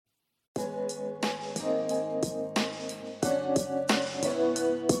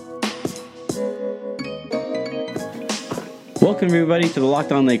Welcome, everybody, to the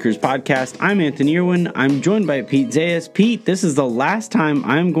Locked On Lakers podcast. I'm Anthony Irwin. I'm joined by Pete Zayas. Pete, this is the last time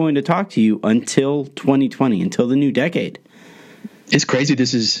I'm going to talk to you until 2020, until the new decade. It's crazy.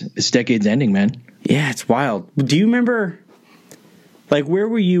 This decade's ending, man. Yeah, it's wild. Do you remember, like, where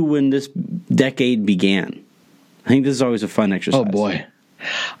were you when this decade began? I think this is always a fun exercise. Oh, boy.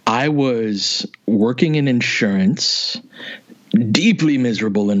 I was working in insurance, deeply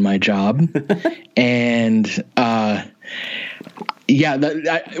miserable in my job, and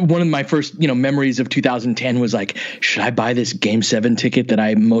one of my first memories of 2010 was like, should I buy this Game 7 ticket that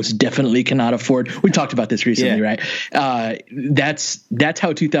I most definitely cannot afford? We talked about this recently, right? That's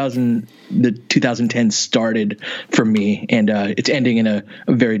how the 2010 started for me, and it's ending in a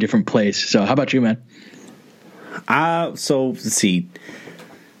very different place. So how about you, man? So let's see.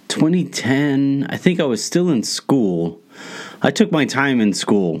 2010, I think I was still in school. I took my time in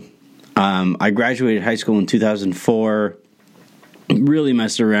school. I graduated high school in 2004. Really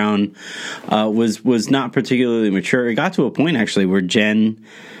messed around. Was not particularly mature. It got to a point actually where Jen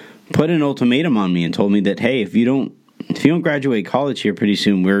put an ultimatum on me and told me that, hey, if you don't graduate college here pretty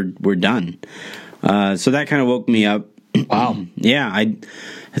soon, we're done. So that kind of woke me up. Wow. Yeah, I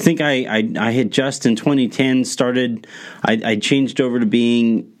think I had just in 2010 started. I changed over to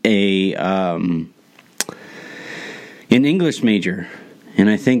being an English major. And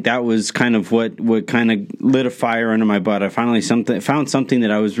I think that was kind of what kind of lit a fire under my butt. I finally found something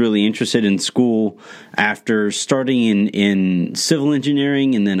that I was really interested in school after starting in civil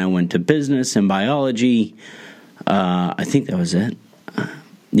engineering, and then I went to business and biology. I think that was it.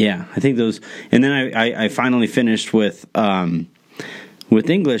 Yeah, I think those. And then I finally finished with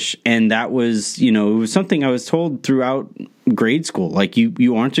English, and that was, it was something I was told throughout grade school. Like,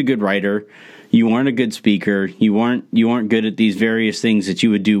 you aren't a good writer. You weren't a good speaker. You weren't good at these various things that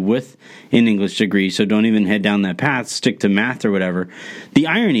you would do with an English degree. So don't even head down that path. Stick to math or whatever. The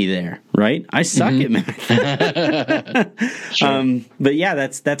irony there, right? I suck at math. Sure. But yeah,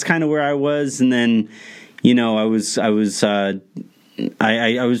 that's kind of where I was. And then, I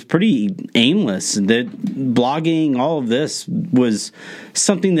was pretty aimless. That blogging, all of this was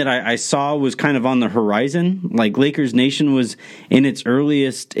something that I saw was kind of on the horizon. Like, Lakers Nation was in its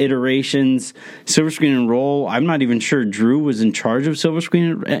earliest iterations. Silver Screen and Roll, I'm not even sure Drew was in charge of Silver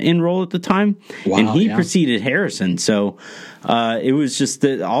Screen and Roll at the time. Wow, and he preceded Harrison. So it was just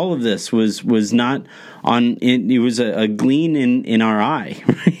that all of this was not on. It was a gleam in our eye,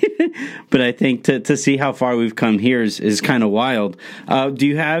 right? But I think to see how far we've come here is kind of wild. Do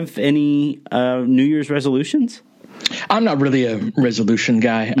you have any New Year's resolutions? I'm not really a resolution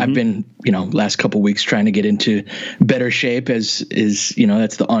guy. Mm-hmm. I've been, last couple weeks trying to get into better shape as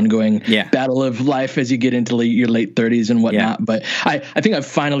that's the ongoing battle of life as you get into your late 30s and whatnot. Yeah. But I think I've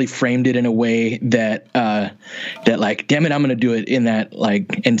finally framed it in a way that like, damn it, I'm going to do it in that,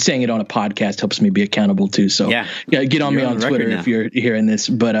 like, and saying it on a podcast helps me be accountable too. So get on me on Twitter if you're hearing this.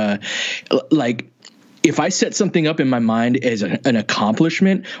 But if I set something up in my mind as an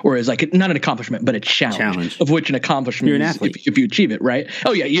accomplishment, or as like not an accomplishment, but a challenge. Of which an accomplishment You're an is athlete. if you achieve it, right?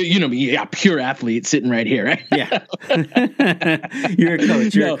 Oh yeah, you know me, pure athlete sitting right here. Right? Yeah, you're a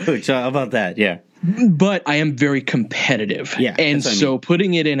coach. You're a coach. How about that? Yeah, but I am very competitive. Yeah, and so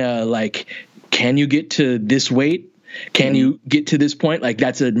putting it in a like, can you get to this weight? Can you get to this point? Like,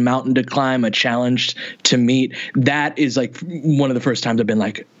 that's a mountain to climb, a challenge to meet. That is like one of the first times I've been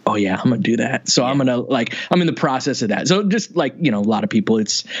like, oh yeah, I'm going to do that. So I'm in the process of that. So just like, a lot of people,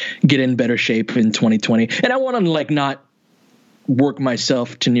 it's get in better shape in 2020. And I want to like not work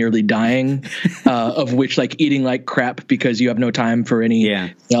myself to nearly dying, of which like eating like crap because you have no time for any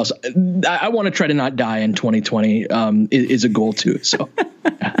else. I want to try to not die in 2020 is a goal too. So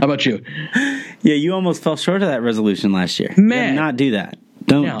how about you? Yeah, you almost fell short of that resolution last year. Man, not do that.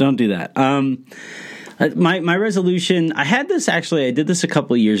 Don't do that. My resolution, I did this a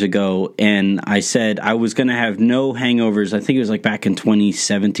couple of years ago, and I said I was going to have no hangovers. I think it was like back in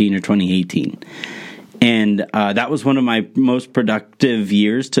 2017 or 2018. And that was one of my most productive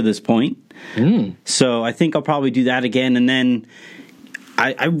years to this point. So I think I'll probably do that again. And then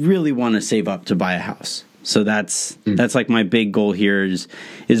I really want to save up to buy a house. So that's like my big goal here is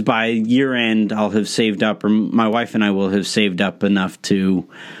by year end I'll have saved up, or my wife and I will have saved up enough to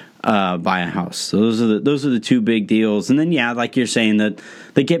buy a house. So those are the two big deals. And then like you're saying, that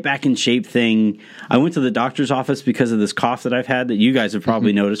the get back in shape thing. I went to the doctor's office because of this cough that I've had that you guys have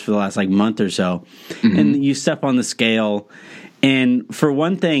probably noticed for the last like month or so. And you step on the scale. And for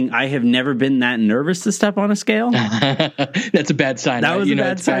one thing, I have never been that nervous to step on a scale. That's a bad sign. That was a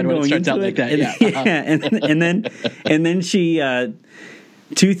bad sign when it starts out like that. And then she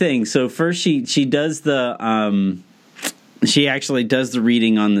two things. So first she does the she actually does the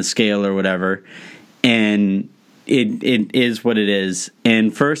reading on the scale or whatever, and it is what it is.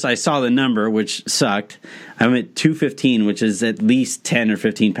 And first I saw the number, which sucked. I'm at 215, which is at least 10 or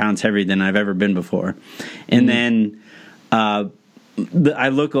 15 pounds heavier than I've ever been before. And then I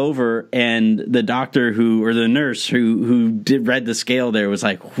look over, and the doctor or the nurse who read the scale there was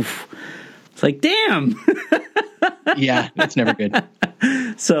like, oof. It's like, damn. Yeah, that's never good.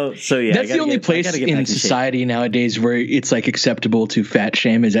 So yeah, that's the only place in society nowadays where it's like acceptable to fat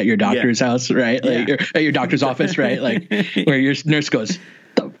shame is at your doctor's house, right? Like, or at your doctor's office, right? Like where your nurse goes,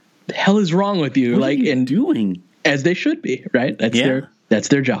 "The hell is wrong with you?" What are you doing? As they should be, right? That's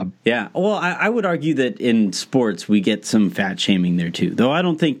their job. Yeah. Well, I would argue that in sports we get some fat shaming there too, though. I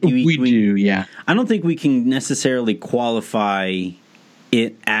don't think we do. Yeah. I don't think we can necessarily qualify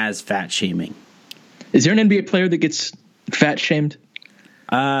it as fat shaming. Is there an NBA player that gets fat shamed?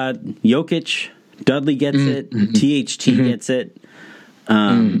 Jokic, Dudley gets it. THT gets it.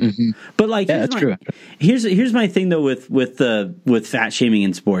 But like, that's true. Here's my thing though with fat shaming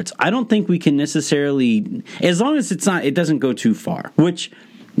in sports. I don't think we can necessarily, as long as it doesn't go too far. Which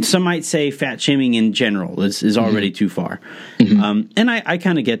some might say fat shaming in general is already too far. And I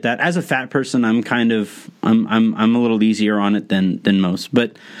kind of get that. As a fat person, I'm a little easier on it than most.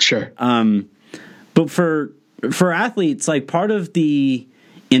 But sure. But for athletes, like part of the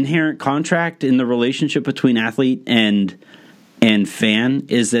inherent contract in the relationship between athlete and fan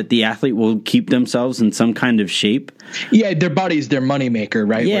is that the athlete will keep themselves in some kind of shape. Yeah, their body's their moneymaker,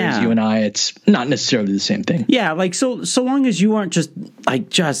 right? Yeah. Whereas you and I, it's not necessarily the same thing. Yeah, like so long as you aren't just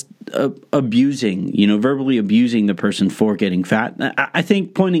abusing, verbally abusing the person for getting fat. I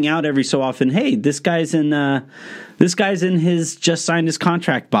think pointing out every so often, hey, this guy's in his just signed his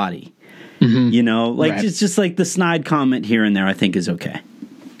contract body. Right. It's just like the snide comment here and there, I think is okay.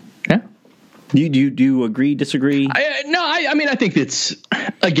 Yeah. Do you agree, disagree? I mean, I think it's,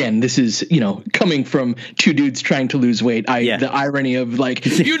 again, this is, coming from two dudes trying to lose weight. The irony of like,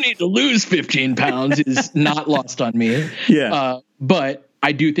 you need to lose 15 pounds is not lost on me. Yeah. But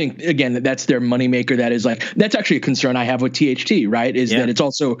I do think, again, that's their moneymaker. That's actually a concern I have with THT, right? That it's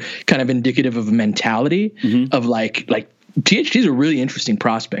also kind of indicative of a mentality of like THT is a really interesting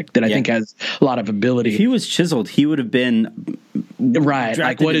prospect that I think has a lot of ability. If he was chiseled, he would have been right.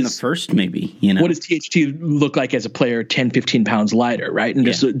 Like what in the first, maybe. What does THT look like as a player 10, 15 pounds lighter, right? And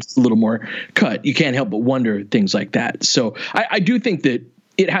just a little more cut. You can't help but wonder things like that. So I do think that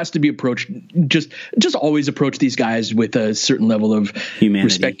it has to be approached just always approach these guys with a certain level of humanity.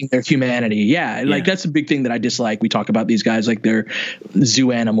 Respecting their humanity. Yeah. Like that's a big thing that I dislike. We talk about these guys like they're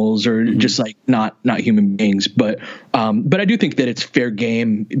zoo animals or just like not human beings. But I do think that it's fair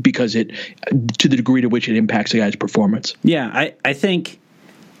game because to the degree to which it impacts a guy's performance. Yeah. I think,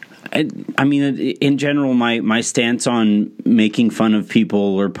 I mean, in general, my stance on making fun of people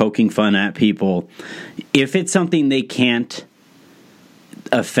or poking fun at people, if it's something they can't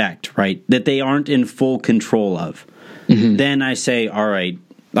affect, right, that they aren't in full control of, then I say, all right,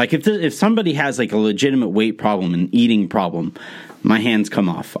 like if somebody has like a legitimate weight problem and eating problem, my hands come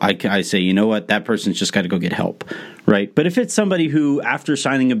off. I say, you know what, that person's just got to go get help, right? But if it's somebody who, after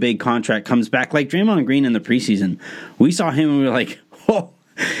signing a big contract, comes back, like Draymond Green in the preseason, we saw him and we were like, whoa,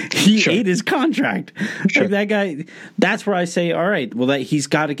 he ate his contract. Like that guy, that's where I say, all right, well, that he's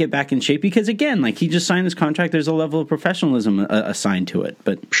got to get back in shape because, again, like he just signed his contract. There's a level of professionalism assigned to it.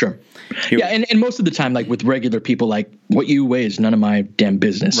 But sure. Yeah, and most of the time, like with regular people, like what you weigh is none of my damn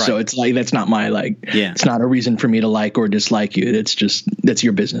business. Right. So it's like that's not my it's not a reason for me to like or dislike you. That's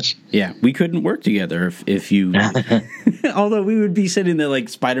your business. Yeah, we couldn't work together if you. Although we would be sitting there like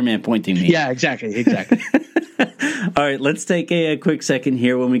Spider-Man pointing me. Yeah, exactly. All right, let's take a quick second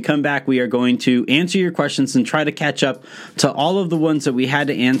here. When we come back, we are going to answer your questions and try to catch up to all of the ones that we had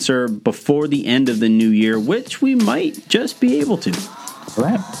to answer before the end of the new year, which we might just be able to. All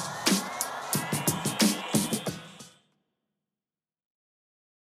right.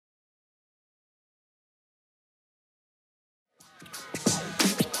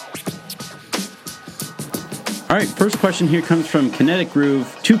 All right, first question here comes from Kinetic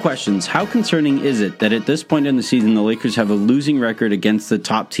Groove. 2 questions. How concerning is it that at this point in the season, the Lakers have a losing record against the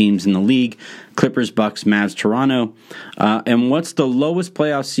top teams in the league, Clippers, Bucks, Mavs, Toronto? And what's the lowest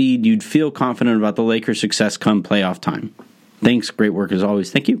playoff seed you'd feel confident about the Lakers' success come playoff time? Thanks. Great work as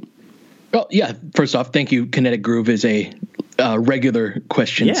always. Thank you. Well, yeah, first off, thank you. Kinetic Groove is a regular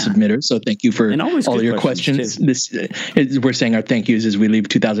question submitter, so thank you for all your questions. We're saying our thank yous as we leave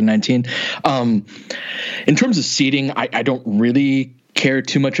 2019. In terms of seeding, I don't really care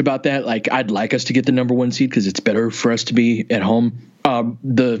too much about that. Like, I'd like us to get the number 1 seed because it's better for us to be at home.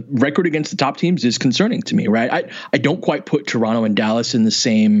 the record against the top teams is concerning to me, right? I don't quite put Toronto and Dallas in the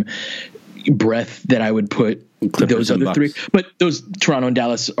same breath that I would put Clippers those other Bucks. three. But those Toronto and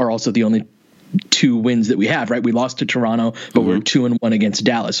Dallas are also the only 2 wins that we have, right? We lost to Toronto, but we're 2-1 against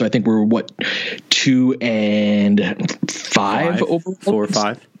Dallas. So I think we're 2-5 over 4 or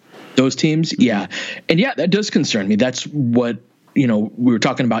 5. Those teams. Yeah. And yeah, that does concern me. That's what, we were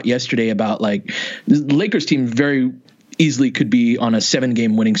talking about yesterday about like the Lakers team very easily could be on a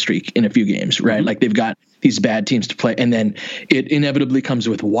 7-game winning streak in a few games, right? Like they've got these bad teams to play. And then it inevitably comes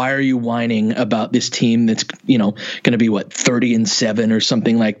with, why are you whining about this team that's, going to be 30-7 or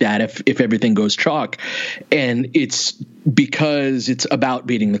something like that if everything goes chalk? And it's because it's about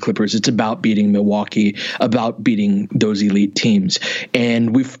beating the Clippers. It's about beating Milwaukee, about beating those elite teams.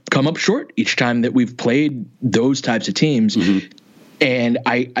 And we've come up short each time that we've played those types of teams. And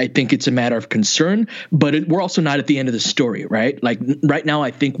I think it's a matter of concern, but we're also not at the end of the story, right? Like right now,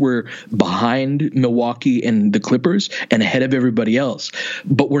 I think we're behind Milwaukee and the Clippers and ahead of everybody else.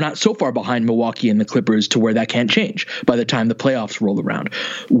 But we're not so far behind Milwaukee and the Clippers to where that can't change by the time the playoffs roll around.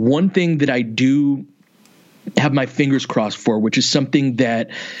 One thing that I do have my fingers crossed for, which is something that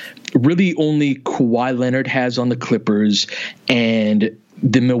really only Kawhi Leonard has on the Clippers and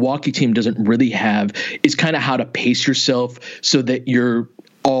the Milwaukee team doesn't really have, is kind of how to pace yourself so that you're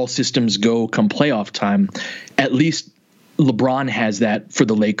all systems go come playoff time. At least LeBron has that for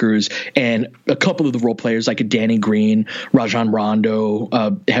the Lakers, and a couple of the role players like Danny Green, Rajon Rondo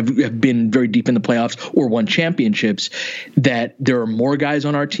have been very deep in the playoffs or won championships. That there are more guys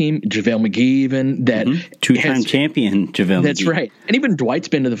on our team, JaVale McGee even, that 2-time champion JaVale That's McGee. right. And even Dwight's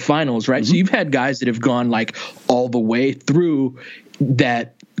been to the finals, right? So you've had guys that have gone like all the way through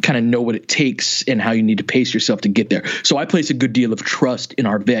that kind of know what it takes and how you need to pace yourself to get there. So I place a good deal of trust in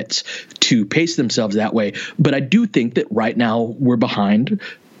our vets to pace themselves that way. But I do think that right now we're behind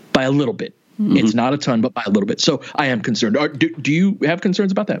by a little bit. It's not a ton, but by a little bit. So I am concerned. Do you have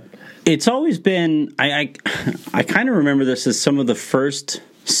concerns about that? It's always been, I kind of remember this as some of the first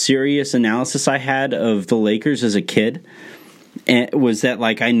serious analysis I had of the Lakers as a kid. And was that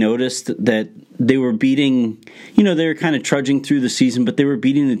like I noticed that they were beating, they were kind of trudging through the season, but they were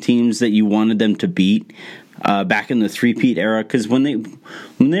beating the teams that you wanted them to beat back in the three-peat era. Because when they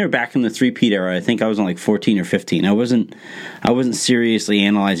were back in the three-peat era, I think I was on like 14 or 15. I wasn't seriously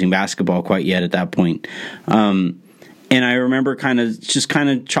analyzing basketball quite yet at that point. And I remember kind of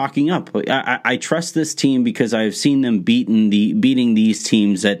chalking up. I trust this team because I've seen them beating these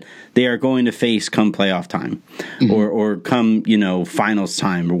teams that they are going to face come playoff time, or come finals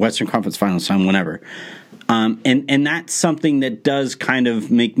time or Western Conference Finals time, whenever. And that's something that does kind of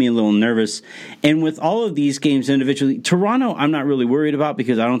make me a little nervous. And with all of these games individually, Toronto, I'm not really worried about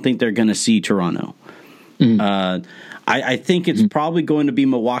because I don't think they're going to see Toronto. I think it's probably going to be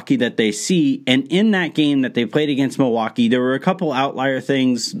Milwaukee that they see. And in that game that they played against Milwaukee, there were a couple outlier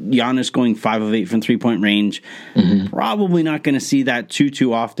things. Giannis going 5 of 8 from 3-point range. Probably not going to see that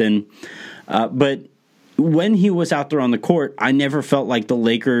too often. But when he was out there on the court, I never felt like the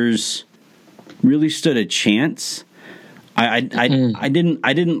Lakers really stood a chance. I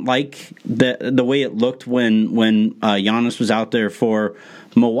didn't like the way it looked when Giannis was out there for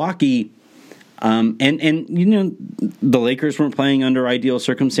Milwaukee. And the Lakers weren't playing under ideal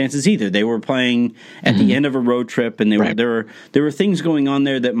circumstances either. They were playing at the end of a road trip, and there were things going on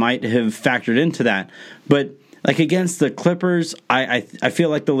there that might have factored into that. But like against the Clippers, I feel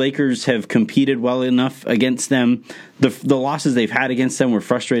like the Lakers have competed well enough against them. The losses they've had against them were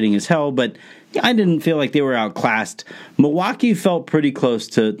frustrating as hell, but I didn't feel like they were outclassed. Milwaukee felt pretty close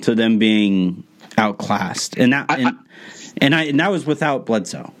to them being outclassed, and that was without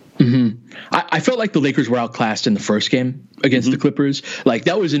Bledsoe. I felt like the Lakers were outclassed in the first game against the Clippers. Like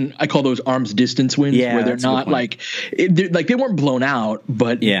that was I call those arm's distance wins, where they're not they weren't blown out,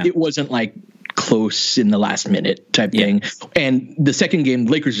 but it wasn't like close in the last minute type thing. And the second game,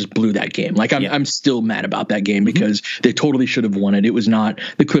 Lakers just blew that game. Like I'm still mad about that game because they totally should have won it. It was not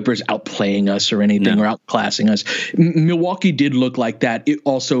the Clippers outplaying us or anything or outclassing us. Milwaukee did look like that. It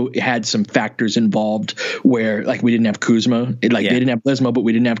also had some factors involved where like we didn't have Kuzma. They didn't have Bledsoe, but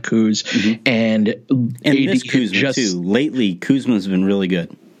we didn't have Kuz. And this Kuzma too. Lately, Kuzma's been really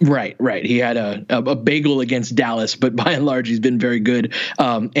good. Right. He had a bagel against Dallas, but by and large, he's been very good.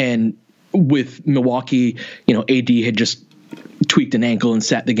 And with Milwaukee, AD had just tweaked an ankle and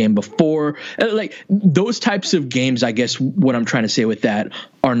sat the game before. Like those types of games, I guess what I'm trying to say with that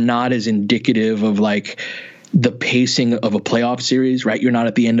are not as indicative of like the pacing of a playoff series, right? You're not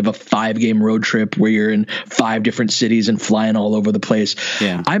at the end of a 5-game road trip where you're in 5 different cities and flying all over the place.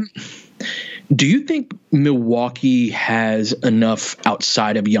 Yeah. Do you think Milwaukee has enough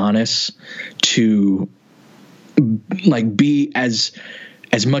outside of Giannis to like be as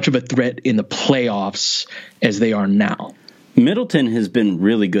much of a threat in the playoffs as they are now? Middleton has been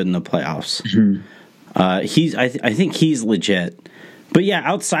really good in the playoffs. Mm-hmm. I think he's legit. But yeah,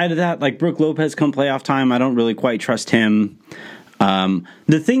 outside of that, like Brook Lopez come playoff time, I don't really quite trust him.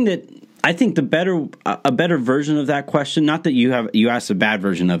 The thing that I think a better version of that question, not that you asked a bad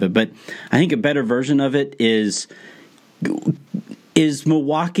version of it, but I think a better version of it is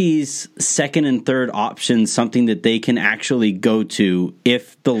Milwaukee's second and third option something that they can actually go to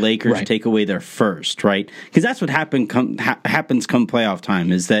if the Lakers take away their first, right? Because that's what happens come playoff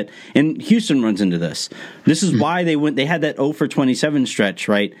time, is that, and Houston runs into this. This is why they had that 0 for 27 stretch,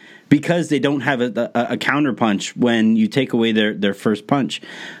 right? Because they don't have a counter punch when you take away their first punch.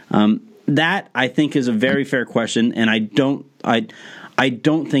 That I think is a very fair question, and I don't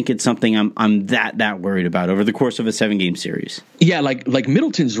think it's something I'm that worried about over the course of a 7-game series. Yeah, like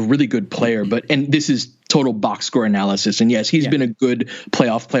Middleton's a really good player, and this is total box score analysis. And yes, he's been a good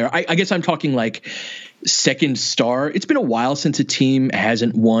playoff player. I guess I'm talking like second star. It's been a while since a team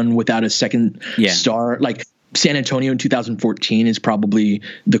hasn't won without a second star. Like San Antonio in 2014 is probably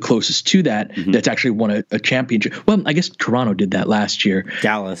the closest to that. Mm-hmm. That's actually won a championship. Well, I guess Toronto did that last year.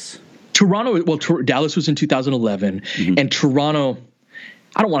 Dallas was in 2011, mm-hmm. and Toronto.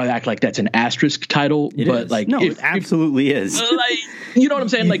 I don't want to act like that's an asterisk title, but like it absolutely is. Like, you know what I'm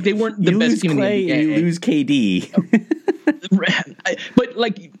saying? Like they weren't the best team in the NBA. And you lose KD. But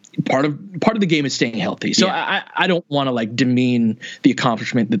like part of the game is staying healthy. So I don't want to like demean the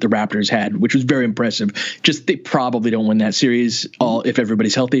accomplishment that the Raptors had, which was very impressive. Just they probably don't win that series if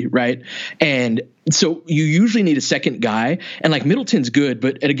everybody's healthy, right? And so you usually need a second guy, and like Middleton's good,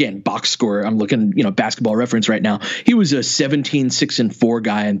 but again, box score, I'm looking, Basketball Reference right now. He was a 17-6-4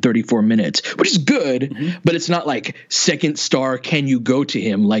 guy in 34 minutes, which is good, mm-hmm. but it's not like second star, can you go to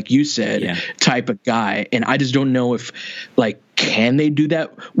him, like you said, type of guy. And I just don't know if like, can they do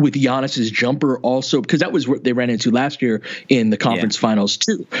that with Giannis's jumper also? Because that was what they ran into last year in the conference finals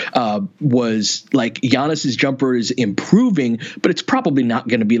too, was like Giannis's jumper is improving, but it's probably not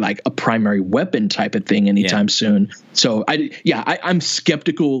going to be like a primary weapon type of thing anytime soon. So I'm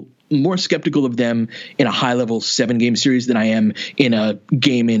more skeptical of them in a high-level 7-game series than I am in a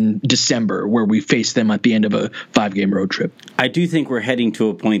game in December where we face them at the end of a 5-game road trip. I do think we're heading to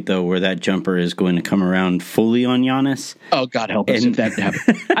a point, though, where that jumper is going to come around fully on Giannis. Oh, God help us if that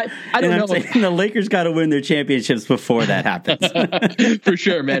happens. I don't know. The Lakers got to win their championships before that happens. For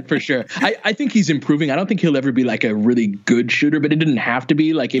sure, man, for sure. I think he's improving. I don't think he'll ever be like a really good shooter, but it didn't have to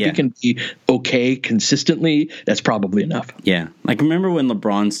be. Like if he can be okay consistently, that's probably enough. Yeah. Like remember when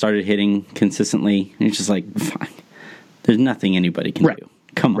LeBron started hitting consistently? And it's just like, fine. There's nothing anybody can do.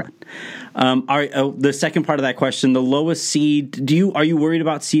 Come on. All right. The second part of that question, the lowest seed. Are you worried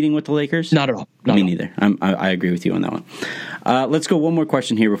about seeding with the Lakers? Not at all. Me neither. I agree with you on that one. Let's go one more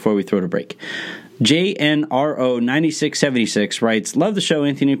question here before we throw it a break. JNRO9676 writes, love the show,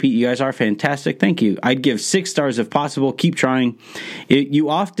 Anthony and Pete. You guys are fantastic. Thank you. I'd give 6 stars if possible. Keep trying.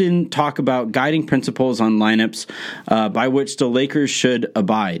 You often talk about guiding principles on lineups by which the Lakers should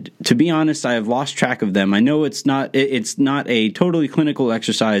abide. To be honest, I have lost track of them. I know it's not a totally clinical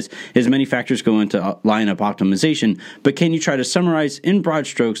exercise as many factors go into lineup optimization, but can you try to summarize in broad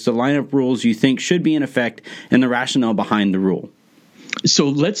strokes the lineup rules you think should be in effect and the rationale behind the rule?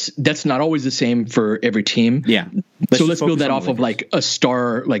 So that's not always the same for every team. Yeah. Let's build that off of like a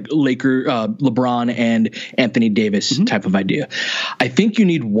star, like LeBron and Anthony Davis type of idea. I think you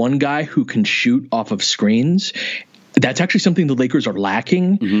need one guy who can shoot off of screens. That's actually something the Lakers are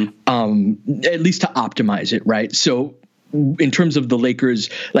lacking, at least to optimize it. Right. So in terms of the Lakers,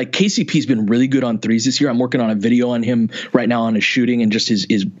 like KCP's been really good on threes this year. I'm working on a video on him right now on his shooting and just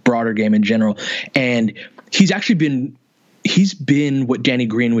his broader game in general. And he's been what Danny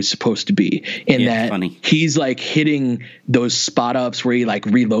Green was supposed to be in that he's like hitting those spot ups where he like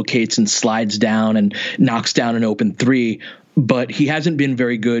relocates and slides down and knocks down an open three. But he hasn't been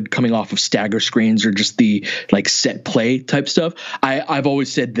very good coming off of stagger screens or just the like set play type stuff. I've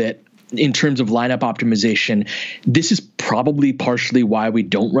always said that in terms of lineup optimization, this is probably partially why we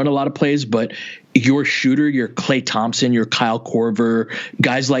don't run a lot of plays, but your shooter, your Klay Thompson, your Kyle Korver,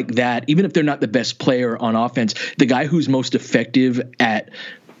 guys like that, even if they're not the best player on offense, the guy who's most effective at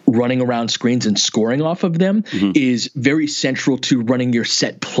running around screens and scoring off of them is very central to running your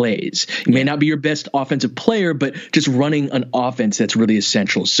set plays. You may not be your best offensive player, but just running an offense, that's really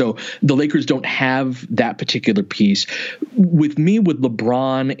essential. So the Lakers don't have that particular piece. With me, with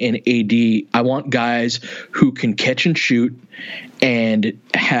LeBron and AD, I want guys who can catch and shoot and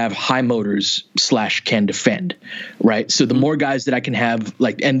have high motors / can defend, right? So the more guys that I can have,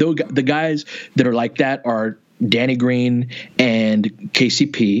 like, and the guys that are like that are Danny Green and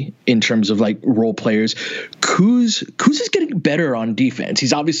KCP in terms of like role players. Kuz is getting better on defense.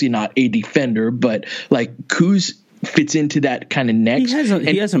 He's obviously not a defender, but like Kuz fits into that kind of next.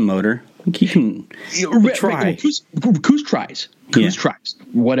 He has a motor. He can try. Kuz tries. Kuz tries.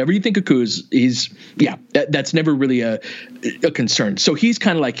 Whatever you think of Kuz, that's never really a concern. So he's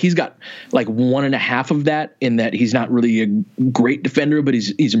kind of like, he's got like 1.5 of that, in that he's not really a great defender, but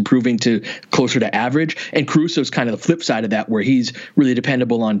he's improving to closer to average. And Caruso's kind of the flip side of that, where he's really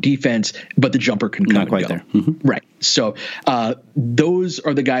dependable on defense, but the jumper can come not quite and go. There. Mm-hmm. Right. So those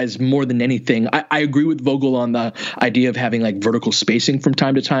are the guys more than anything. I agree with Vogel on the idea of having like vertical spacing from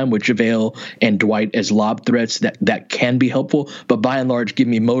time to time with JaVale and Dwight as lob threats. That can be helpful, but by and large, give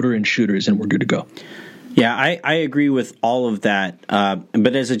me motor and shooters and we're good to go. Yeah, I agree with all of that.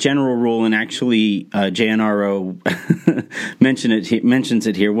 But as a general rule, and actually JNRO mentions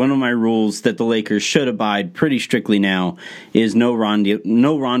it here, one of my rules that the Lakers should abide pretty strictly now is no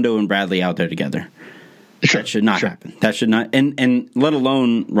Rondo and Bradley out there together. That should not happen. That should not, and let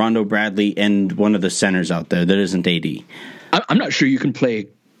alone Rondo, Bradley, and one of the centers out there that isn't AD. I'm not sure you can play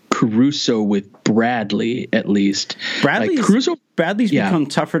Caruso with Bradley, at least. Bradley's become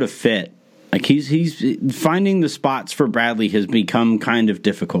tougher to fit. Like he's finding the spots for Bradley has become kind of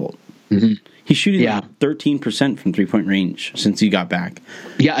difficult. Mm-hmm. He's shooting like 13% from 3-point range since he got back.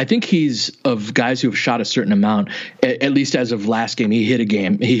 Yeah, I think he's, of guys who have shot a certain amount, at least as of last game. He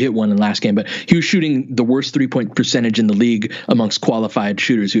hit one in last game, but he was shooting the worst 3-point percentage in the league amongst qualified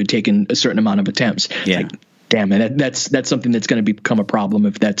shooters who had taken a certain amount of attempts. Yeah. Like, damn, man, that's something that's going to become a problem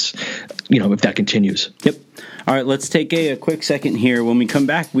if that continues. Yep. All right, let's take a quick second here. When we come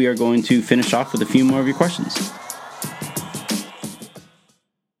back, we are going to finish off with a few more of your questions.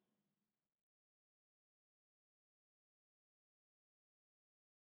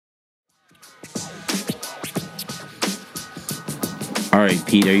 All right,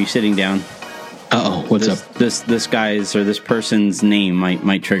 Pete, are you sitting down? Uh-oh, what's up? This guy's or this person's name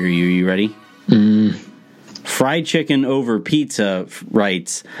might trigger you. Are you ready? Fried chicken over pizza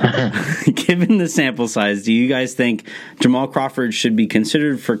writes, given the sample size, do you guys think Jamal Crawford should be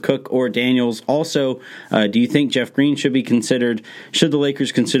considered for Cook or Daniels? Also, do you think Jeff Green should be considered? Should the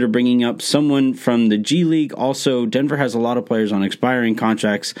Lakers consider bringing up someone from the G League? Also, Denver has a lot of players on expiring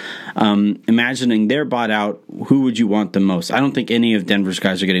contracts. Imagining they're bought out, who would you want the most? I don't think any of Denver's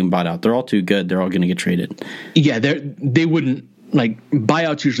guys are getting bought out. They're all too good. They're all going to get traded. Yeah, they wouldn't. Like,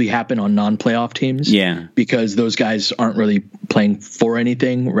 buyouts usually happen on non-playoff teams. Yeah. Because those guys aren't really playing for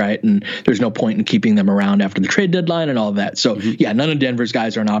anything, right? And there's no point in keeping them around after the trade deadline and all of that. So, none of Denver's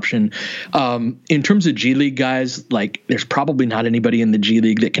guys are an option. In terms of G League guys, like, there's probably not anybody in the G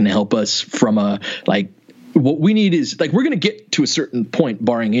League that can help us from what we need is, like, we're going to get to a certain point,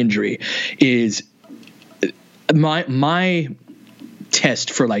 barring injury, is my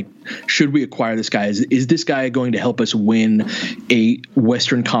test for, like, should we acquire this guy? Is this guy going to help us win a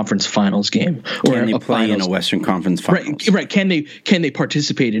Western Conference Finals game? Or can they play in a Western Conference Finals? Right. Can they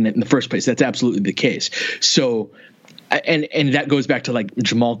participate in it in the first place? That's absolutely the case. So, and that goes back to, like,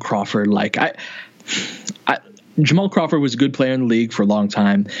 Jamal Crawford. Like, Jamal Crawford was a good player in the league for a long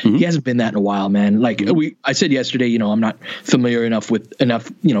time. Mm-hmm. He hasn't been that in a while, man. Like I said yesterday, I'm not familiar enough with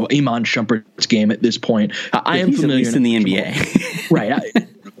Iman Shumpert's game at this point. I am familiar, at least in the NBA, right?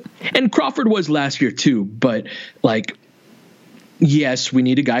 And Crawford was last year too. But, like, yes, we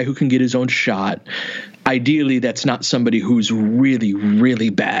need a guy who can get his own shot. Ideally, that's not somebody who's really, really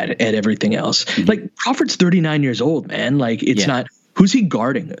bad at everything else. Mm-hmm. Like, Crawford's 39 years old, man. Like, it's not. Who's he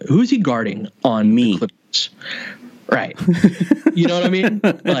guarding? Who's he guarding on me? The Clippers? Right. You know what I mean?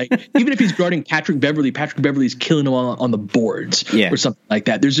 Like, even if he's guarding Patrick Beverley's killing him on the boards or something like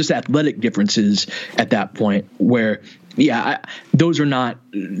that. There's just athletic differences at that point where, those aren't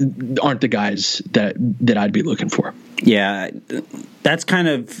the guys that I'd be looking for. Yeah, that's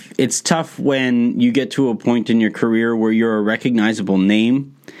it's tough when you get to a point in your career where you're a recognizable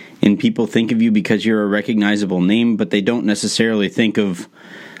name and people think of you because you're a recognizable name, but they don't necessarily think of,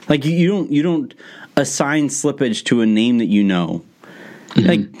 like, you don't assign slippage to a name that you know. Mm-hmm.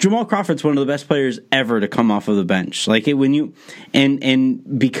 Like, Jamal Crawford's one of the best players ever to come off of the bench. Like,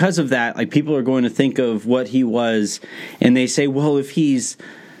 and because of that, like, people are going to think of what he was, and they say, well, if he's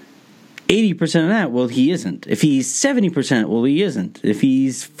 80% of that, well, he isn't. If he's 70%, well, he isn't. If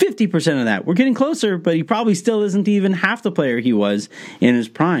he's 50% of that, we're getting closer, but he probably still isn't even half the player he was in his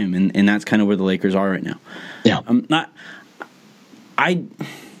prime, and that's kind of where the Lakers are right now. Yeah. I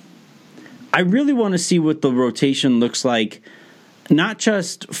really want to see what the rotation looks like, not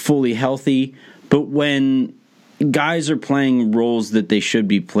just fully healthy, but when guys are playing roles that they should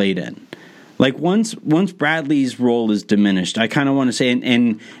be played in. Like once Bradley's role is diminished, I kind of want to say,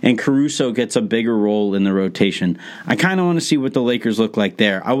 and Caruso gets a bigger role in the rotation, I kind of want to see what the Lakers look like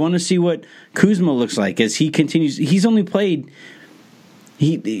there. I want to see what Kuzma looks like as he continues. He's only played.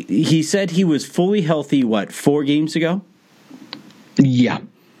 He said he was fully healthy. 4 games ago? Yeah.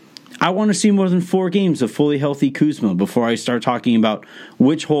 I want to see more than 4 games of fully healthy Kuzma before I start talking about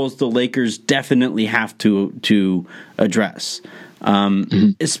which holes the Lakers definitely have to address.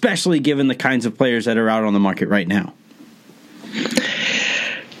 Especially given the kinds of players that are out on the market right now.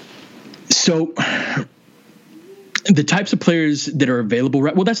 So the types of players that are available,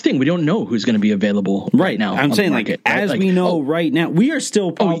 well, that's the thing. We don't know who's going to be available right now. I'm saying, we know right now, we are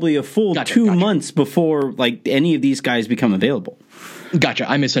still probably a full 2 months before any of these guys become available. Gotcha.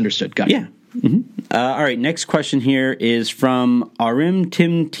 I misunderstood. Gotcha. Yeah. Mm-hmm. All right. Next question here is from Arim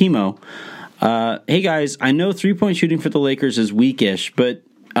Tim Timo. Hey guys, I know 3-point shooting for the Lakers is weakish, but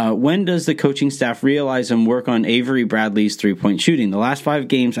when does the coaching staff realize and work on Avery Bradley's 3-point shooting? The last 5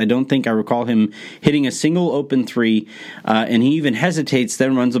 games, I don't think I recall him hitting a single open 3, and he even hesitates,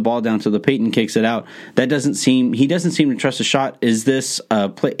 then runs the ball down to the paint and kicks it out. He doesn't seem to trust a shot. Is this a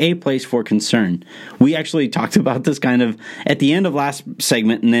place for concern? We actually talked about this kind of at the end of last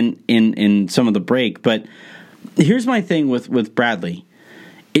segment and then in some of the break, but here's my thing with Bradley.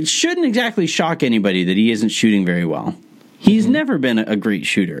 It shouldn't exactly shock anybody that he isn't shooting very well. He's never been a great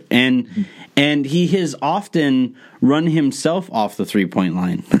shooter, and he has often run himself off the 3-point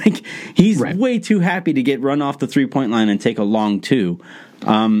line. He's way too happy to get run off the 3-point line and take a long 2.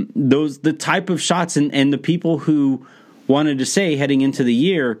 The type of shots and the people who wanted to say heading into the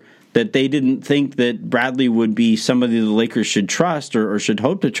year that they didn't think that Bradley would be somebody the Lakers should trust or should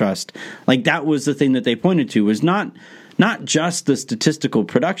hope to trust. That was the thing that they pointed to, was not just the statistical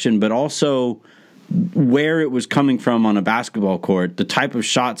production, but also where it was coming from on a basketball court, the type of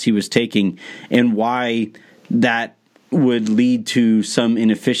shots he was taking, and why that would lead to some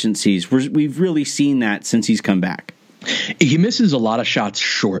inefficiencies. We've really seen that since he's come back. He misses a lot of shots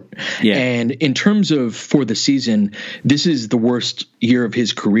short. Yeah. And in terms of for the season, this is the worst year of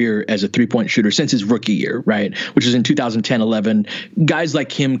his career as a 3-point shooter since his rookie year, right? Which is in 2010-11. Guys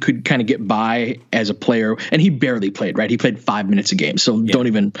like him could kind of get by as a player, and he barely played, right? He played 5 minutes a game, so don't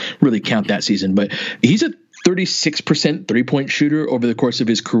even really count that season. But he's a 36% 3-point shooter over the course of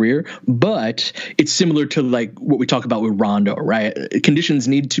his career, but it's similar to what we talk about with Rondo, right? Conditions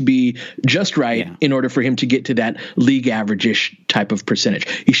need to be just right in order for him to get to that league average-ish type of percentage.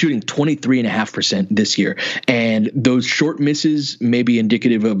 He's shooting 23.5% this year, and those short misses may be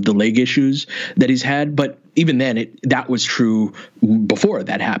indicative of the leg issues that he's had, but even then, that was true before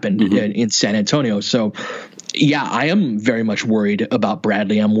that happened in San Antonio. So, yeah, I am very much worried about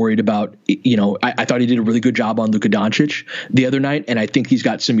Bradley. I'm worried about, I thought he did a really good job on Luka Doncic the other night, and I think he's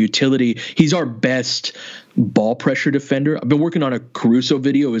got some utility. He's our best ball pressure defender. I've been working on a Caruso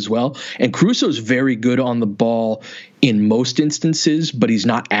video as well, and Caruso's very good on the ball in most instances, but he's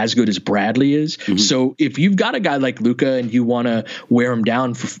not as good as Bradley is. So if you've got a guy like Luka and you want to wear him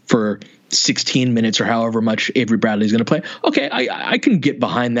down for 16 minutes or however much Avery Bradley is going to play, okay, I can get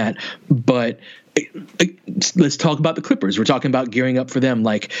behind that. But let's talk about the Clippers. We're talking about gearing up for them.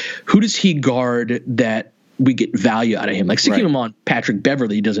 Who does he guard that we get value out of him? Sticking him on Patrick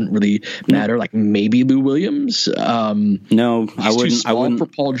Beverly doesn't really matter. Maybe Lou Williams. No, I wouldn't. I wouldn't for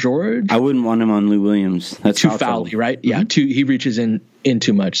Paul George. I wouldn't want him on Lou Williams. That's too foul, right? Yeah, he reaches in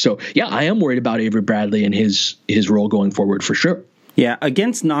too much. So yeah, I am worried about Avery Bradley and his role going forward for sure. Yeah,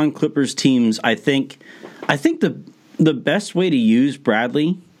 against non-Clippers teams, I think the best way to use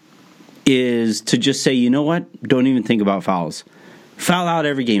Bradley is to just say, you know what? Don't even think about fouls. Foul out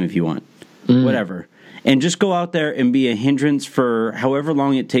every game if you want. Whatever. And just go out there and be a hindrance for however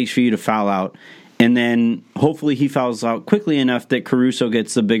long it takes for you to foul out. And then hopefully he fouls out quickly enough that Caruso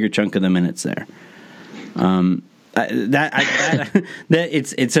gets the bigger chunk of the minutes there.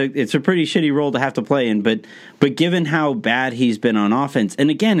 It's a pretty shitty role to have to play in, but given how bad he's been on offense, and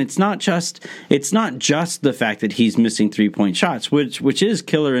again, it's not just the fact that he's missing 3-point shots, which is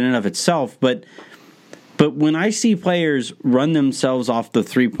killer in and of itself, but when I see players run themselves off the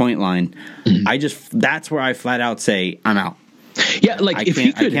 3-point line, that's where I flat out say I'm out. Yeah, I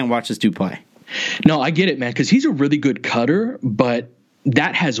can't watch this dude play. No, I get it, man, because he's a really good cutter, but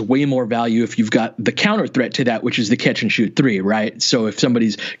that has way more value if you've got the counter threat to that, which is the catch and shoot three, right? So if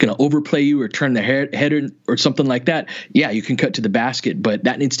somebody's going to overplay you or turn the header or something like that, yeah, you can cut to the basket, but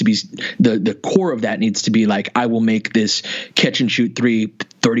that needs to be the core of that needs to be like, I will make this catch and shoot three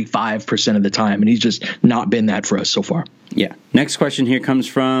 35% of the time. And he's just not been that for us so far. Yeah. Next question here comes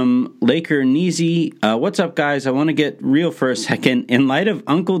from Laker Neezy. What's up, guys? I want to get real for a second. In light of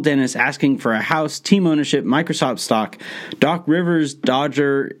Uncle Dennis asking for a house, team ownership, Microsoft stock, Doc Rivers,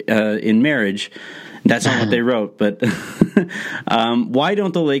 Dodger in marriage, that's not what they wrote, but why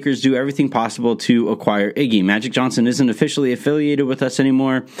don't the Lakers do everything possible to acquire Iggy? Magic Johnson isn't officially affiliated with us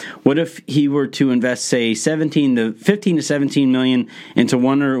anymore. What if he were to invest, say, 15 to 17 million into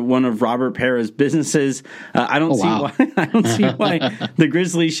one of Robert Parra's businesses? I don't see why the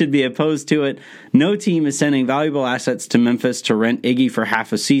Grizzlies should be opposed to it. No team is sending valuable assets to Memphis to rent Iggy for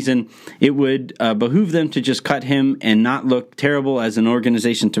half a season. It would behoove them to just cut him and not look terrible as an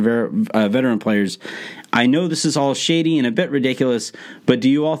organization to veteran players. I know this is all shady and a bit ridiculous, but do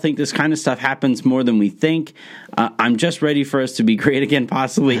you all think this kind of stuff happens more than we think? I'm just ready for us to be great again,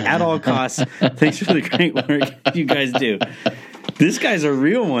 possibly at all costs. Thanks for the great work you guys do. This guy's a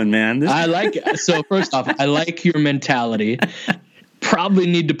real one, man. I like it. So first off, I like your mentality. Probably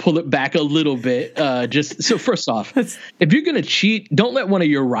need to pull it back a little bit. Just so first off, if you're gonna cheat, don't let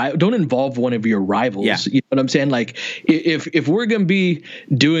don't involve one of your rivals. Yeah. You know what I'm saying? Like if we're gonna be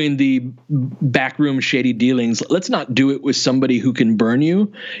doing the backroom shady dealings, let's not do it with somebody who can burn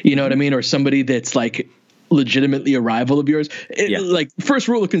you. You know what I mean? Or somebody that's like legitimately a rival of yours. Like first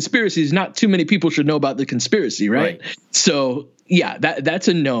rule of conspiracy is not too many people should know about the conspiracy, right? So yeah, that's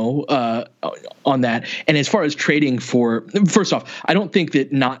a no on that. And as far as trading first off, I don't think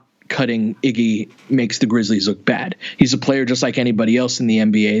that not cutting Iggy makes the Grizzlies look bad. He's a player just like anybody else in the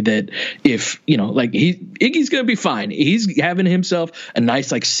NBA that if, Iggy's going to be fine. He's having himself a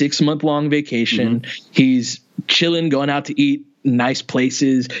nice 6-month long vacation. Mm-hmm. He's chilling, going out to eat nice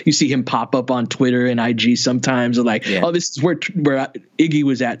places. You see him pop up on Twitter and IG sometimes oh, this is where Iggy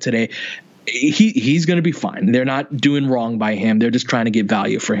was at today. He's going to be fine. They're not doing wrong by him. They're just trying to get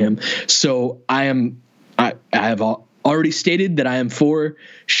value for him. So I have already stated that I am for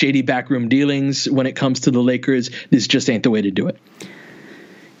shady backroom dealings when it comes to the Lakers. This just ain't the way to do it.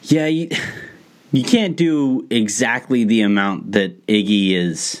 Yeah, you can't do exactly the amount that Iggy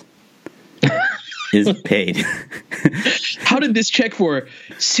is paid. How did this check for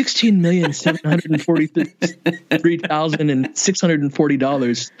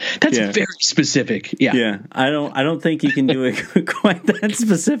 $16,743,640? That's very specific. Yeah. I don't think you can do it quite that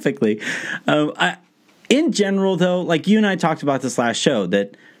specifically. In general, though, like you and I talked about this last show,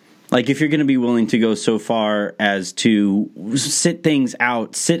 that if you're going to be willing to go so far as to sit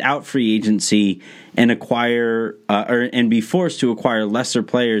out free agency and acquire and be forced to acquire lesser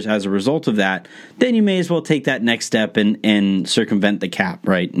players as a result of that, then you may as well take that next step and circumvent the cap,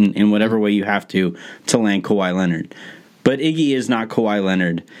 right? In whatever way you have to land Kawhi Leonard. But Iggy is not Kawhi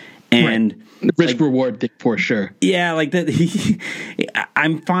Leonard. And risk reward thing for sure. Yeah,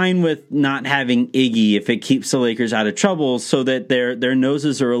 I'm fine with not having Iggy if it keeps the Lakers out of trouble, so that their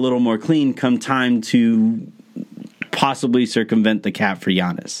noses are a little more clean come time to possibly circumvent the cap for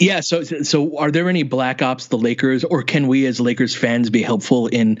Giannis. Yeah. So are there any black ops the Lakers, or can we as Lakers fans be helpful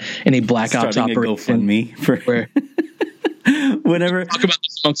in any black ops operation? GoFundMe for where whenever talk about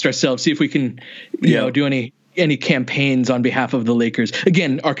this amongst ourselves, see if we can do any campaigns on behalf of the Lakers.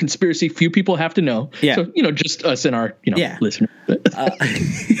 Again, our conspiracy, few people have to know. Yeah. So, just us and our, listeners.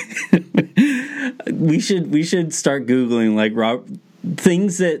 We should start Googling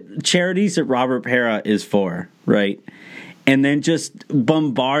charities that Robert Parra is for, right? And then just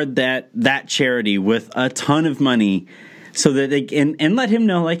bombard that charity with a ton of money so that they can, and let him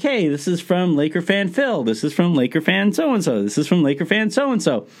know, hey, this is from Laker fan Phil. This is from Laker fan so-and-so. This is from Laker fan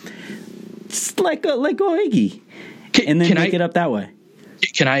so-and-so. Just let go Iggy, and then make it up that way.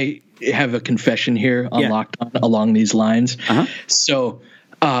 Can I have a confession here on Locked On along these lines? Uh-huh. So,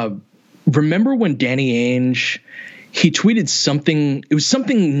 remember when Danny Ainge, he tweeted something? It was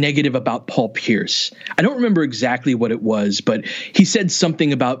something negative about Paul Pierce. I don't remember exactly what it was, but he said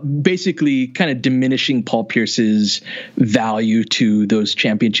something about basically kind of diminishing Paul Pierce's value to those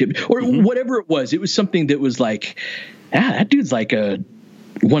championships or whatever it was. It was something that was that dude's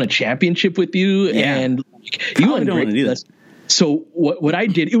won a championship with you, and you don't want to do that. So what I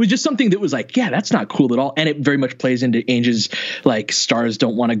did, it was just something that was that's not cool at all, and it very much plays into Ainge's stars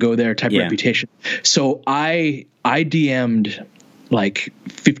don't want to go there type reputation. So I DM'd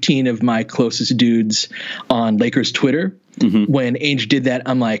 15 of my closest dudes on Lakers Twitter, when Ainge did that,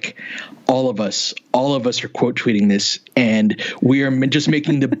 I'm like, all of us are quote tweeting this, and we are just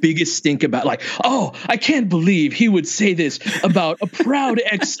making the biggest stink about, like, oh, I can't believe he would say this about a proud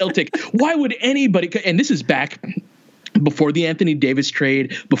ex-Celtic. Why would anybody? And this is back before the Anthony Davis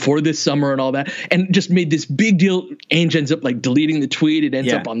trade, before this summer and all that, and just made this big deal. Ainge ends up like deleting the tweet. It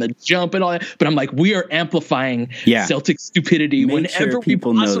ends up on the jump and all that. But I'm like, we are amplifying Celtic stupidity whenever we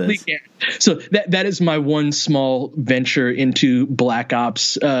possibly can. So that is my one small venture into Black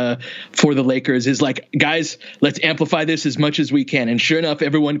Ops for the Lakers, is like, guys, let's amplify this as much as we can. And sure enough,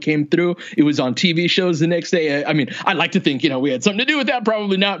 everyone came through. It was on TV shows the next day. I mean, I'd like to think, we had something to do with that.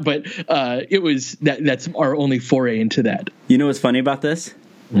 Probably not. But it was that's our only foray into that. You know what's funny about this?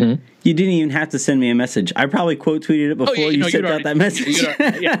 Mm-hmm. You didn't even have to send me a message. I probably quote tweeted it before you sent out that message.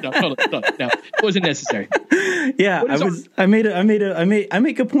 No, it wasn't necessary. Yeah, I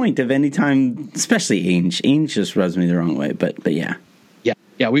make a point of any time, especially Ainge. Ainge just rubs me the wrong way, but yeah.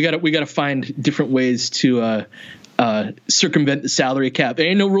 Yeah, we gotta find different ways to circumvent the salary cap. There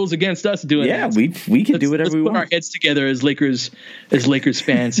ain't no rules against us doing that. Yeah, we can do whatever we want. Let's put our heads together as Lakers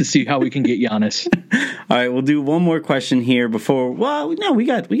fans to see how we can get Giannis. All right, we'll do one more question here before. Well, no, we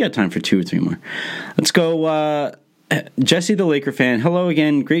got time for 2 or 3 more. Let's go. Jesse, the Laker fan. Hello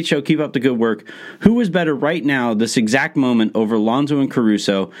again. Great show. Keep up the good work. Who is better right now, this exact moment, over Lonzo and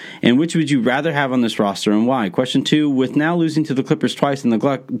Caruso? And which would you rather have on this roster and why? Question 2, with now losing to the Clippers twice and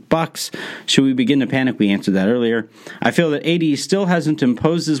the Bucks, should we begin to panic? We answered that earlier. I feel that AD still hasn't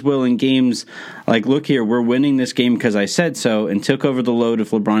imposed his will in games like, look here, we're winning this game because I said so, and took over the load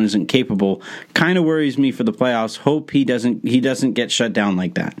if LeBron isn't capable. Kind of worries me for the playoffs. Hope he doesn't get shut down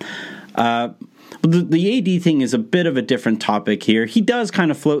like that. The AD thing is a bit of a different topic here. He does kind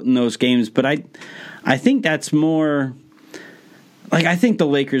of float in those games, but I think that's more like, I think the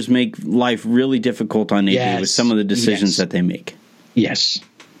Lakers make life really difficult on AD with some of the decisions that they make. Yes,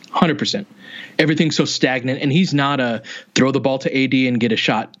 100%. Everything's so stagnant, and he's not a throw the ball to AD and get a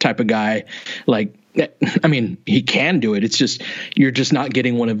shot type of guy. Like, I mean, he can do it. It's just, you're just not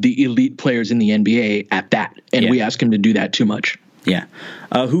getting one of the elite players in the NBA at that, and we ask him to do that too much. Yeah.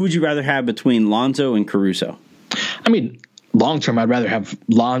 Who would you rather have between Lonzo and Caruso? I mean, long term, I'd rather have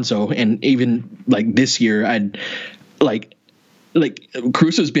Lonzo, and even like this year, I'd like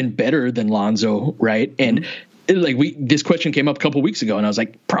Caruso's been better than Lonzo, right? And like this question came up a couple weeks ago, and I was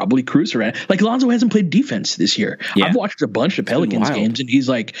like, probably Caruso, right? Like, Lonzo hasn't played defense this year. Yeah. I've watched a bunch of Pelicans games, and he's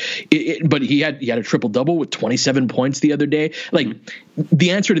like, but he had a triple double with 27 points the other day. Like,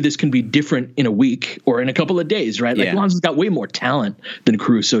 the answer to this can be different in a week or in a couple of days, right? Like, Lonzo's got way more talent than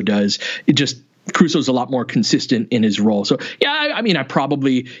Caruso does. Caruso's a lot more consistent in his role. So I mean, I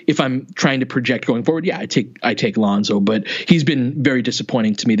probably, if I'm trying to project going forward, I take Lonzo, but he's been very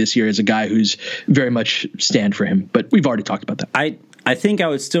disappointing to me this year as a guy who's very much stand for him. But we've already talked about that. I think I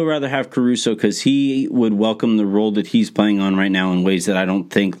would still rather have Caruso because he would welcome the role that he's playing on right now in ways that I don't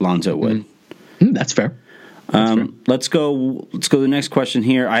think Lonzo would. That's fair. Let's go to the next question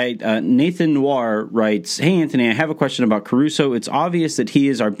here. Nathan Noir writes, "Hey Anthony, I have a question about Caruso. It's obvious that he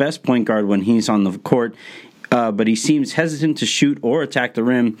is our best point guard when he's on the court, but he seems hesitant to shoot or attack the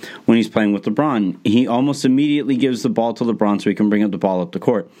rim when he's playing with LeBron. He almost immediately gives the ball to LeBron so he can bring up the ball up the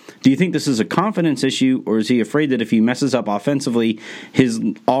court. Do you think this is a confidence issue, or is he afraid that if he messes up offensively, his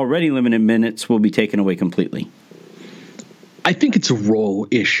already limited minutes will be taken away completely?" I think it's a role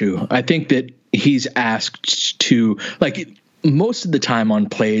issue. I think that he's asked to, like, most of the time on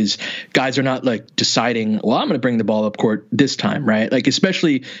plays, guys are not like deciding, well, I'm going to bring the ball up court this time, right? Like,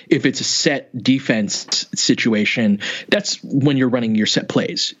 especially if it's a set defense situation, that's when you're running your set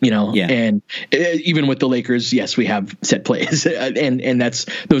plays, and even with the Lakers, yes, we have set plays and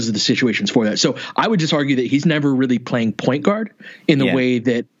those are the situations for that. So I would just argue that he's never really playing point guard in the way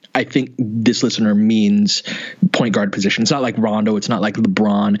that I think this listener means point guard position. It's not like Rondo. It's not like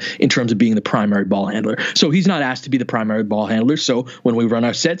LeBron in terms of being the primary ball handler. So he's not asked to be the primary ball handler. So when we run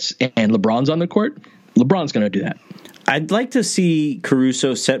our sets and LeBron's on the court, LeBron's going to do that. I'd like to see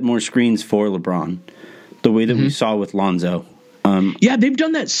Caruso set more screens for LeBron, the way that we saw with Lonzo. They've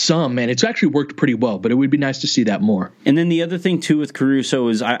done that some, and it's actually worked pretty well, but it would be nice to see that more. And then the other thing, too, with Caruso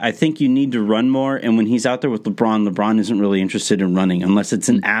is I think you need to run more, and when he's out there with LeBron isn't really interested in running unless it's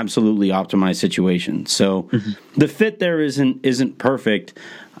an absolutely optimized situation. So the fit there isn't perfect.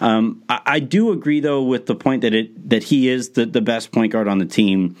 I do agree, though, with the point that he is the best point guard on the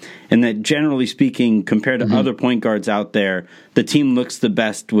team, and that generally speaking, compared to other point guards out there, the team looks the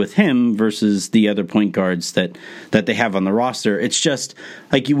best with him versus the other point guards that they have on the roster. It's just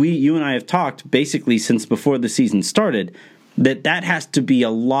like you and I have talked basically since before the season started. that has to be a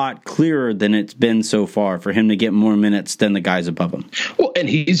lot clearer than it's been so far for him to get more minutes than the guys above him. Well, and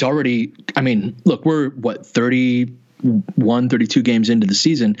he's already, I mean, look, we're 31, 32 games into the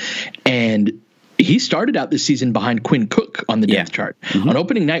season, and he started out this season behind Quinn Cook on the depth chart. Mm-hmm. On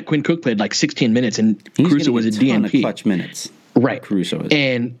opening night, Quinn Cook played like 16 minutes, and Caruso was a DNP. Of clutch minutes. Right. Caruso is.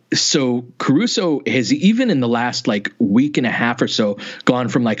 And so Caruso has, even in the last like week and a half or so, gone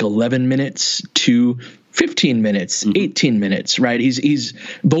from like 11 minutes to 15 minutes, 18 minutes, right? He's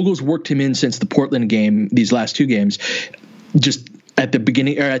Vogel's worked him in since the Portland game, these last two games, just at the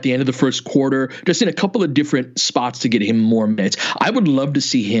beginning or at the end of the first quarter, just in a couple of different spots to get him more minutes. I would love to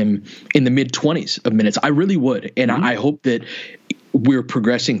see him in the mid-20s of minutes. I really would. And I hope that we're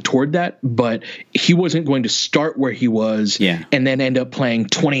progressing toward that, but he wasn't going to start where he was and then end up playing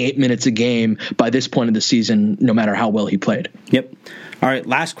 28 minutes a game by this point of the season, no matter how well he played. Yep. All right,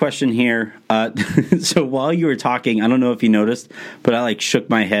 last question here. So while you were talking, I don't know if you noticed, but I like shook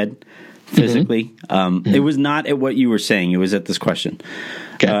my head physically. It was not at what you were saying. It was at this question.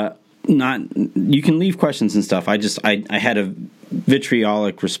 Okay. Not you can leave questions and stuff. I had a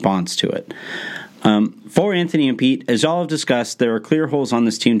vitriolic response to it. For Anthony and Pete, as y'all have discussed, there are clear holes on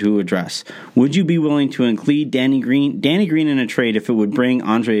this team to address. Would you be willing to include Danny Green in a trade if it would bring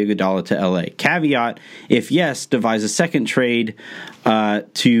Andre Iguodala to LA? Caveat, if yes, devise a second trade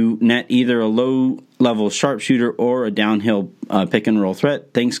to net either a low-level sharpshooter or a downhill pick-and-roll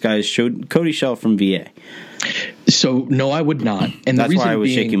threat. Thanks, guys. Cody Shell from VA. So, no, I would not. And that's why I was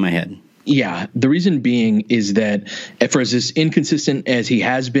shaking my head. Yeah, the reason being is that for as inconsistent as he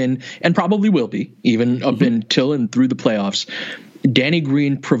has been and probably will be, even up until and through the playoffs, Danny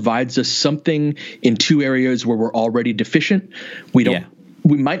Green provides us something in two areas where we're already deficient. We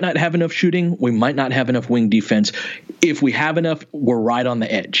might not have enough shooting. We might not have enough wing defense. If we have enough, we're right on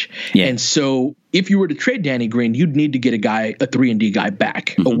the edge. Yeah. And so if you were to trade Danny Green, you'd need to get a 3-and-D guy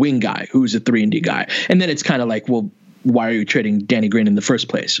back, a wing guy who's a 3-and-D guy. And then it's kind of like, well, why are you trading Danny Green in the first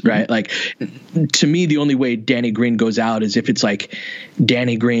place, right? Like, to me, the only way Danny Green goes out is if it's like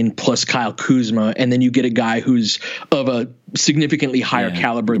Danny Green plus Kyle Kuzma, and then you get a guy who's of a significantly higher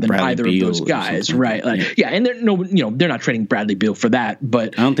caliber than Bradley either Beal of those guys, right? Like, and they're not trading Bradley Beal for that.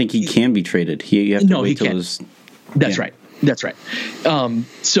 But I don't think he can be traded. You have to wait till his. That's right. That's right.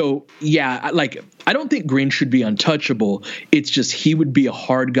 I don't think Green should be untouchable. It's just he would be a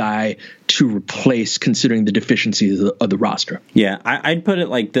hard guy to replace considering the deficiencies of the roster. Yeah, I'd put it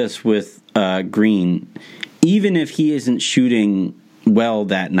like this with Green. Even if he isn't shooting well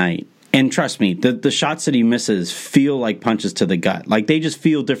that night, and trust me, the shots that he misses feel like punches to the gut. Like, they just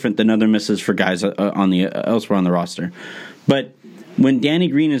feel different than other misses for guys elsewhere on the roster. But when Danny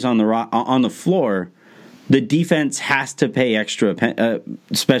Green is on the floor, the defense has to pay extra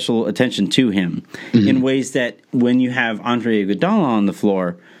special attention to him in ways that when you have Andre Iguodala on the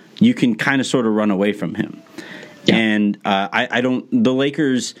floor, you can kind of sort of run away from him. Yeah. And the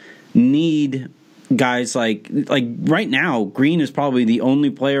Lakers need guys like right now, Green is probably the only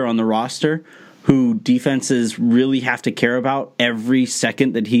player on the roster who defenses really have to care about every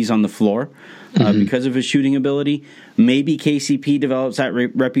second that he's on the floor. Because of his shooting ability. Maybe KCP develops that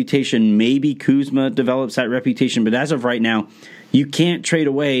reputation. Maybe Kuzma develops that reputation. But as of right now, you can't trade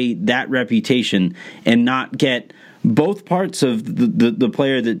away that reputation and not get both parts of the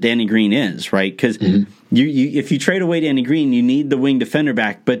player that Danny Green is, right? Because if you trade away Danny Green, you need the wing defender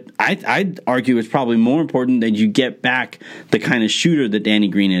back. But I'd argue it's probably more important that you get back the kind of shooter that Danny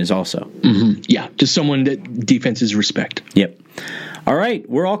Green is also. Yeah, just someone that defenses respect. Yep. All right,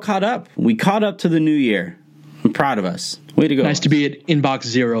 we're all caught up. We caught up to the new year. I'm proud of us. Way to go. Nice to be at inbox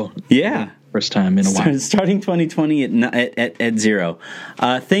 0. Yeah. First time in a while. Starting 2020 at 0.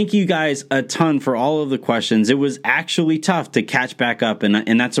 Thank you guys a ton for all of the questions. It was actually tough to catch back up,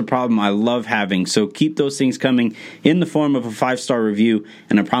 and that's a problem I love having. So keep those things coming in the form of a 5-star review,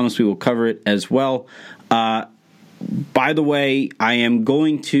 and I promise we will cover it as well. By the way, I am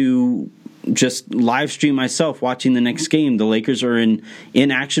going to just live stream myself watching the next game. The Lakers are in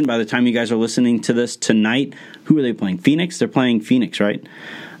action by the time you guys are listening to this tonight. Who are they playing? Phoenix? They're playing Phoenix, right?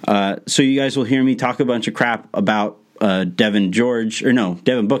 So you guys will hear me talk a bunch of crap about Devin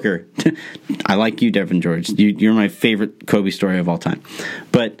Booker. I like you, Devin George. You're my favorite Kobe story of all time.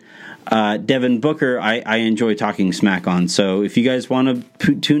 But Devin Booker, I enjoy talking smack on. So if you guys want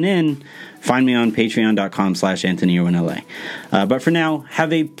to tune in, find me on patreon.com/AnthonyIrwinLA. But for now,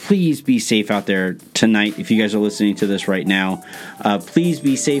 please be safe out there tonight. If you guys are listening to this right now, please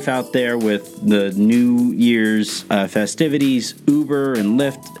be safe out there with the New Year's festivities, Uber and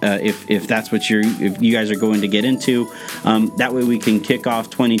Lyft, if that's what if you guys are going to get into. That way we can kick off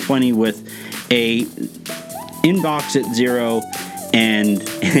 2020 with a inbox at zero, and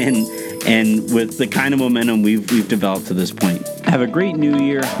with the kind of momentum we've developed to this point. Have a great new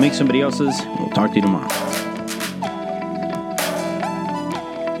year. Make somebody else's. We'll talk to you tomorrow.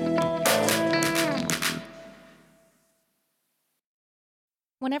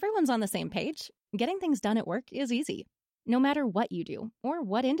 When everyone's on the same page, getting things done at work is easy. No matter what you do or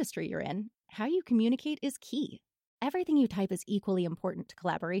what industry you're in, how you communicate is key. Everything you type is equally important to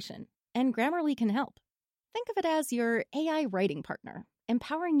collaboration, and Grammarly can help. Think of it as your AI writing partner,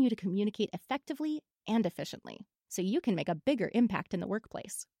 empowering you to communicate effectively and efficiently, so you can make a bigger impact in the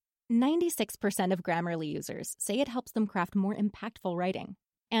workplace. 96% of Grammarly users say it helps them craft more impactful writing.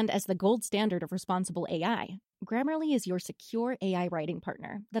 And as the gold standard of responsible AI, Grammarly is your secure AI writing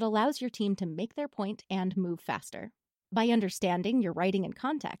partner that allows your team to make their point and move faster. By understanding your writing and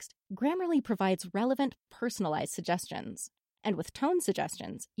context, Grammarly provides relevant, personalized suggestions. And with tone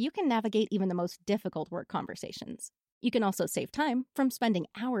suggestions, you can navigate even the most difficult work conversations. You can also save time from spending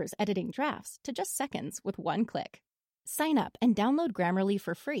hours editing drafts to just seconds with one click. Sign up and download Grammarly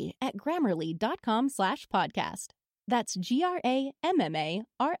for free at grammarly.com/podcast. That's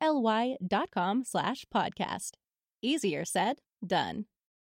GRAMMARLY.com/podcast. Easier said, done.